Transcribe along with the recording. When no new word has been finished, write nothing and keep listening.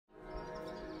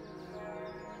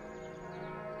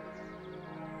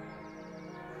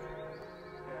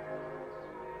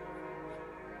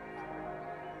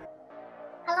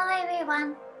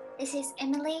everyone, this is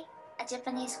Emily, a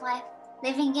Japanese wife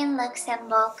living in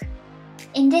Luxembourg.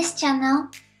 In this channel,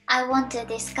 I want to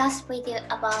discuss with you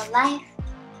about life,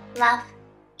 love,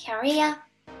 career,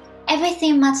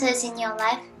 everything matters in your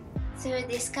life through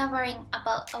discovering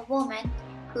about a woman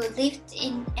who lived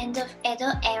in end of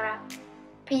Edo era,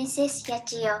 Princess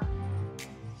Yachiyo.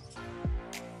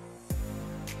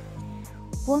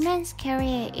 Women's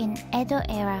career in Edo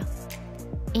era.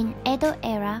 In Edo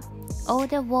era,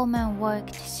 older women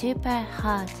worked super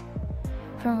hard,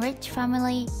 from rich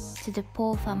family to the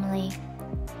poor family.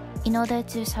 In order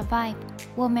to survive,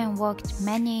 women worked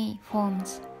many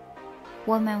forms.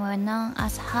 Women were known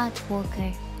as hard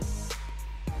workers.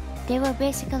 There were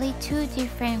basically two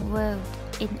different worlds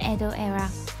in Edo era,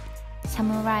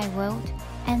 samurai world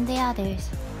and the others.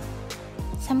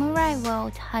 Samurai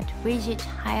world had rigid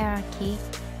hierarchy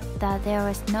that there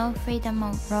was no freedom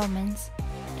of romance,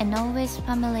 and always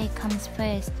family comes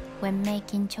first when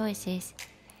making choices.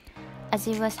 As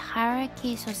it was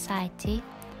hierarchy society,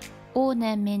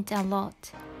 honor meant a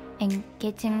lot, and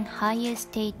getting higher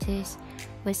status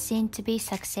was seen to be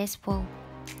successful.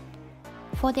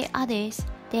 For the others,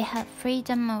 they had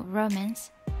freedom of romance,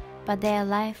 but their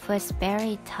life was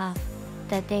very tough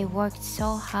that they worked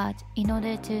so hard in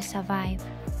order to survive.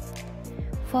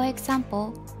 For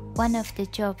example, one of the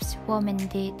jobs women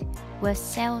did was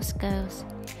sales girls.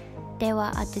 They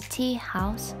were at the tea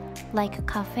house, like a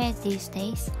cafe these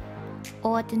days,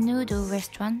 or at the noodle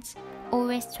restaurants or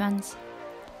restaurants.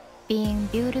 Being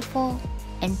beautiful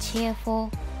and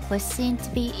cheerful was seen to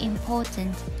be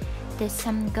important, that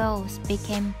some girls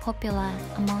became popular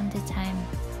among the time.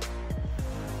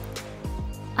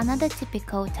 Another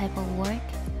typical type of work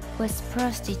was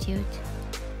prostitute.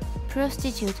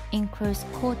 Prostitute includes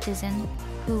courtesan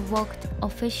who worked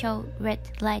official red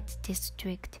light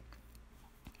district,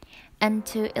 and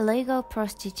to illegal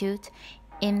prostitute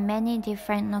in many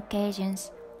different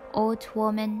occasions, old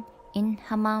women in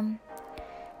hammam,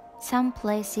 some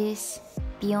places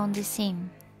beyond the scene.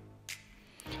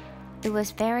 It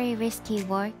was very risky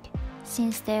work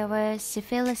since there were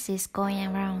syphilis going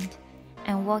around,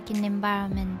 and working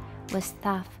environment was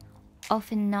tough,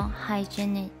 often not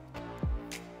hygienic.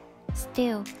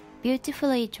 Still,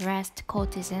 beautifully dressed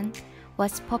courtesan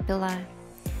was popular,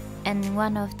 and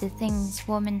one of the things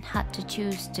women had to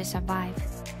choose to survive.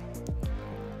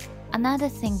 Another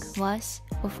thing was,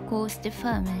 of course, the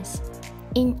farmers.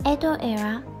 In Edo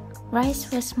era,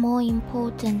 rice was more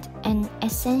important and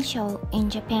essential in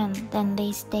Japan than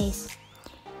these days.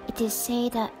 It is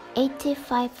said that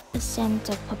 85%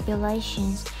 of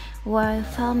populations were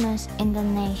farmers in the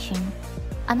nation.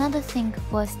 Another thing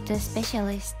was the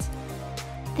specialists.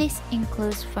 This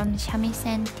includes from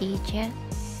shamisen teacher,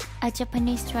 a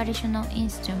Japanese traditional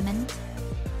instrument,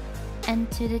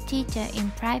 and to the teacher in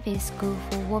private school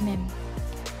for women.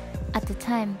 At the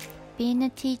time, being a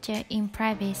teacher in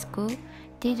private school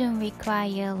didn't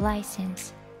require a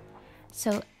license,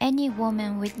 so any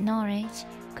woman with knowledge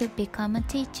could become a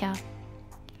teacher.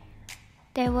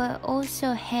 There were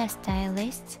also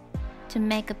hairstylists to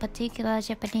make a particular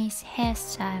Japanese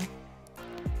hairstyle.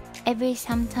 Every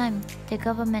sometime the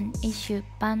government issued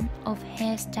ban of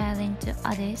hairstyling to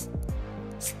others,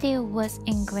 still was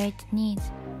in great need.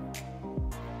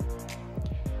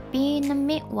 Being a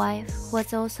midwife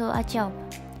was also a job,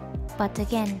 but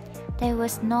again, there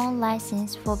was no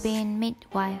license for being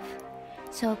midwife,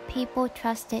 so people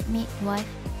trusted midwife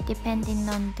depending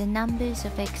on the numbers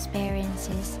of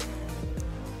experiences.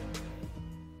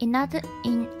 In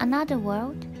another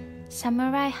world,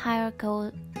 samurai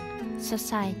hierarchical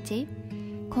society,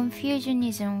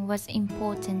 Confucianism was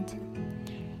important.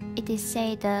 It is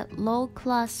said that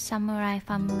low-class samurai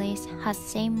families had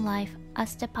same life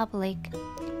as the public,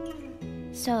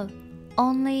 so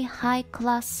only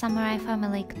high-class samurai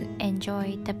family could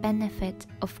enjoy the benefit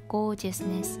of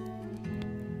gorgeousness.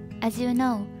 As you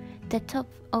know, the top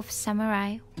of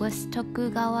samurai was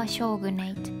Tokugawa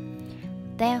shogunate.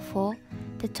 Therefore,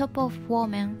 the top of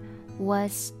woman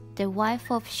was the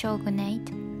wife of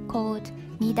shogunate, called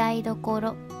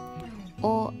Nidaidokoro,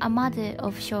 or a mother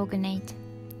of shogunate.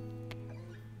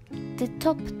 The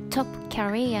top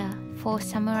career for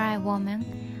samurai woman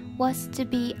was to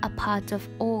be a part of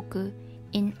ogu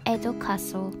in Edo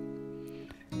Castle.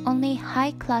 Only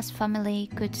high-class family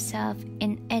could serve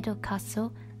in Edo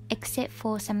Castle except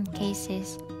for some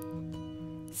cases.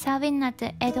 Serving at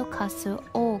the Edo Castle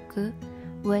ogu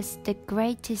was the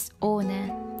greatest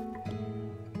honor.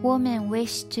 Women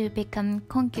wished to become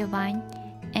concubine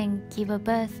and give a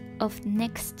birth of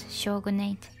next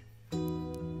shogunate.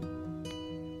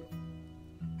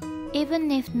 Even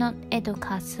if not Edo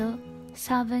Castle,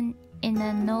 serving in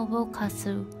a noble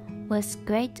castle was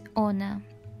great honor.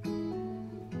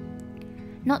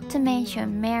 Not to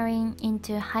mention marrying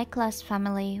into a high-class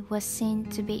family was seen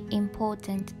to be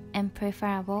important and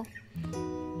preferable.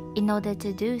 In order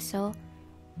to do so,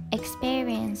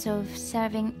 experience of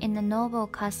serving in a noble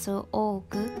castle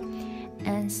ogu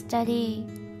and study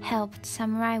helped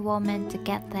samurai women to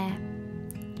get there.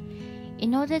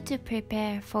 In order to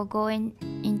prepare for going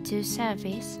into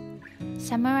service,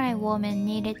 samurai women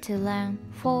needed to learn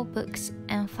 4 books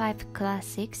and 5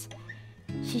 classics,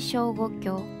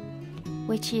 Shishōgokyo,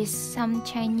 which is some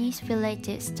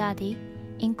Chinese-related study,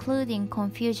 including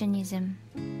Confucianism.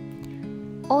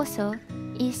 Also,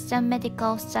 Eastern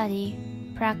medical study,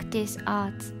 practice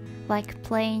arts like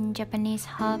playing Japanese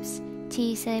harps,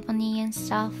 tea ceremony and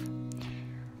stuff,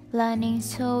 learning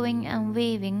sewing and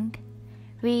weaving,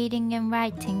 reading and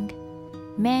writing.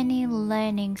 Many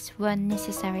learnings were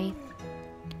necessary.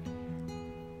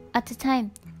 At the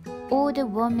time, all the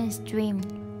woman's dream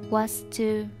was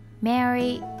to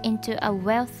marry into a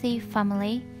wealthy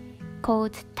family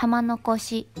called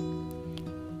tamanokoshi.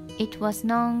 It was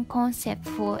known concept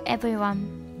for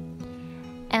everyone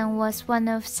and was one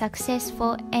of success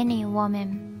for any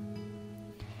woman.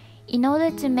 In order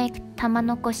to make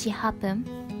tamanokoshi happen,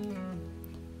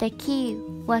 the key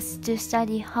was to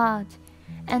study hard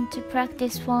and to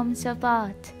practice forms of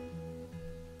art.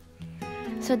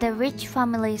 So the rich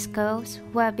family's girls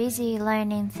were busy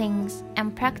learning things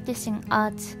and practicing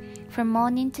arts from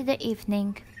morning to the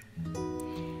evening.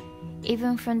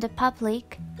 Even from the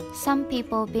public, some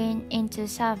people been into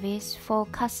service for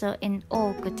castle in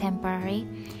Ogu temporary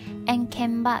and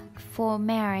came back for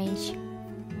marriage.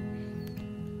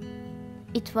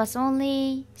 It was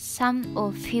only some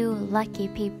or few lucky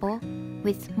people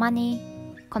with money,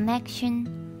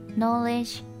 connection,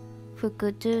 knowledge who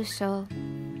could do so.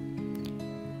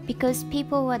 Because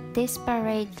people were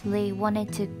desperately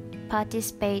wanted to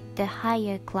participate the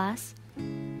higher class,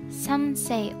 some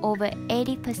say over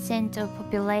 80% of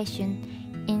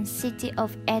population in city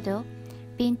of Edo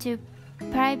been to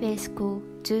private school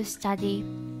to study.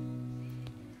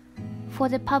 For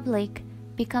the public,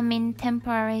 becoming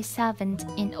temporary servant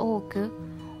in Ogu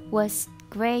was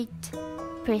great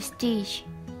prestige,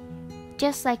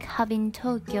 just like having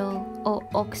Tokyo or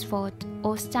Oxford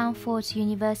or Stanford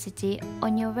University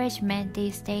on your resume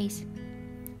these days.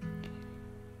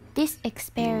 This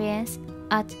experience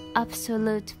adds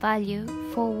absolute value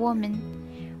for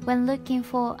women when looking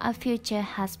for a future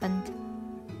husband.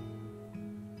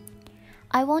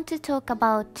 I want to talk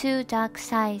about 2 dark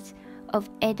sides of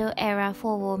Edo era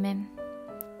for women: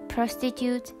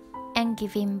 prostitute and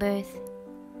giving birth.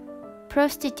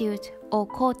 Prostitute or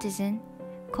courtesan,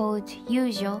 called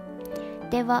yujo,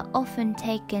 they were often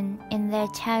taken in their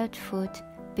childhood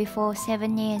before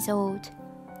 7 years old.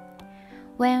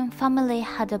 When family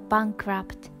had a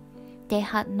bankrupt, they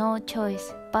had no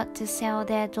choice but to sell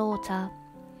their daughter.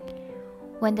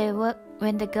 When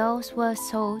the girls were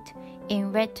sold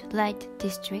in red light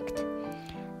district,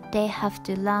 they have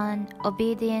to learn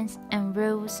obedience and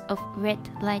rules of red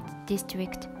light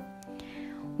district.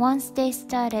 Once they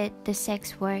started the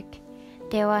sex work,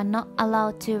 they were not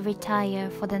allowed to retire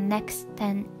for the next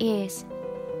 10 years,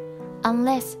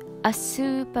 unless a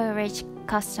super rich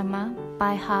customer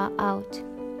buy her out.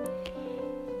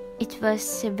 It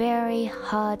was a very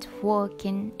hard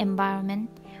working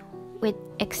environment with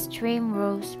extreme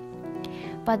rules,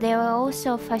 but there were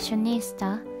also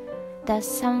fashionista that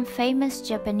some famous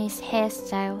Japanese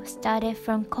hairstyle started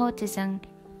from courtesan,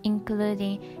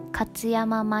 including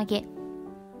Katsuyama Mage.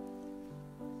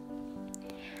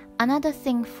 Another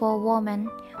thing for women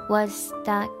was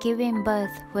that giving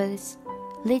birth was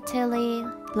literally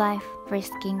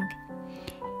life-risking.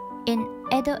 In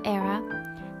Edo era,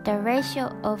 the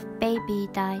ratio of baby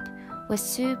died was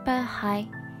super high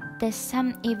that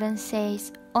some even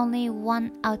says only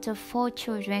 1 out of 4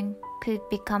 children could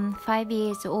become 5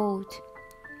 years old.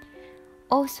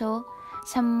 Also,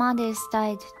 some mothers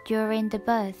died during the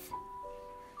birth.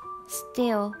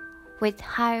 Still, with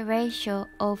high ratio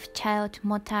of child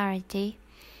mortality,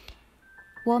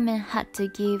 women had to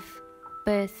give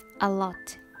birth a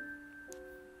lot.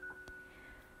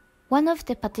 One of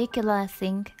the particular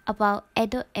things about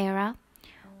Edo era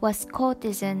was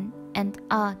courtesan and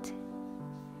art.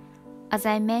 As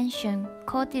I mentioned,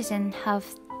 courtesans have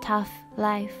tough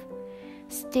life.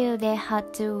 Still, they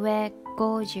had to wear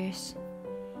gorgeous.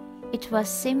 It was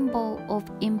symbol of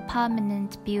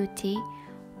impermanent beauty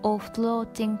or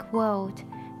floating world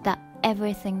that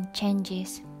everything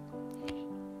changes.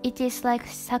 It is like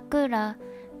sakura,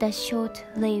 the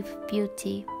short-lived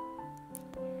beauty.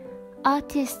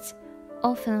 Artists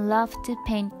often loved to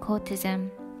paint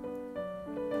courtesans.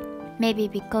 Maybe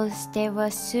because they were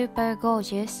super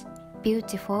gorgeous,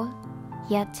 beautiful,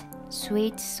 yet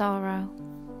sweet sorrow.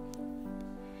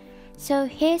 So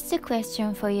here's the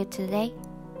question for you today.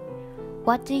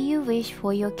 What do you wish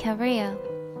for your career?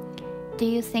 Do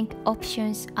you think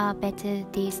options are better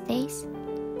these days?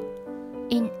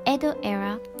 In Edo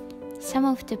era, some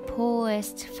of the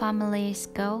poorest families'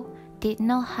 girls did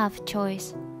not have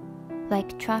choice,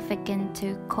 like trafficking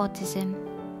to courtesan.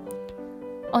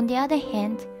 On the other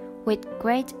hand, with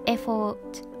great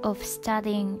effort of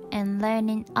studying and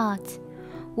learning art,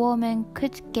 women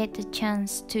could get the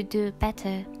chance to do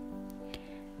better.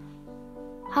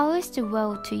 How is the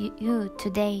world to you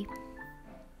today?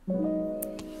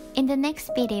 In the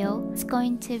next video, it's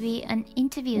going to be an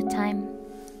interview time.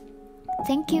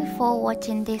 Thank you for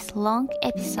watching this long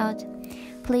episode.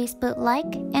 Please put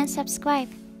like and subscribe.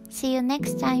 See you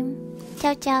next time.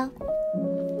 Ciao ciao.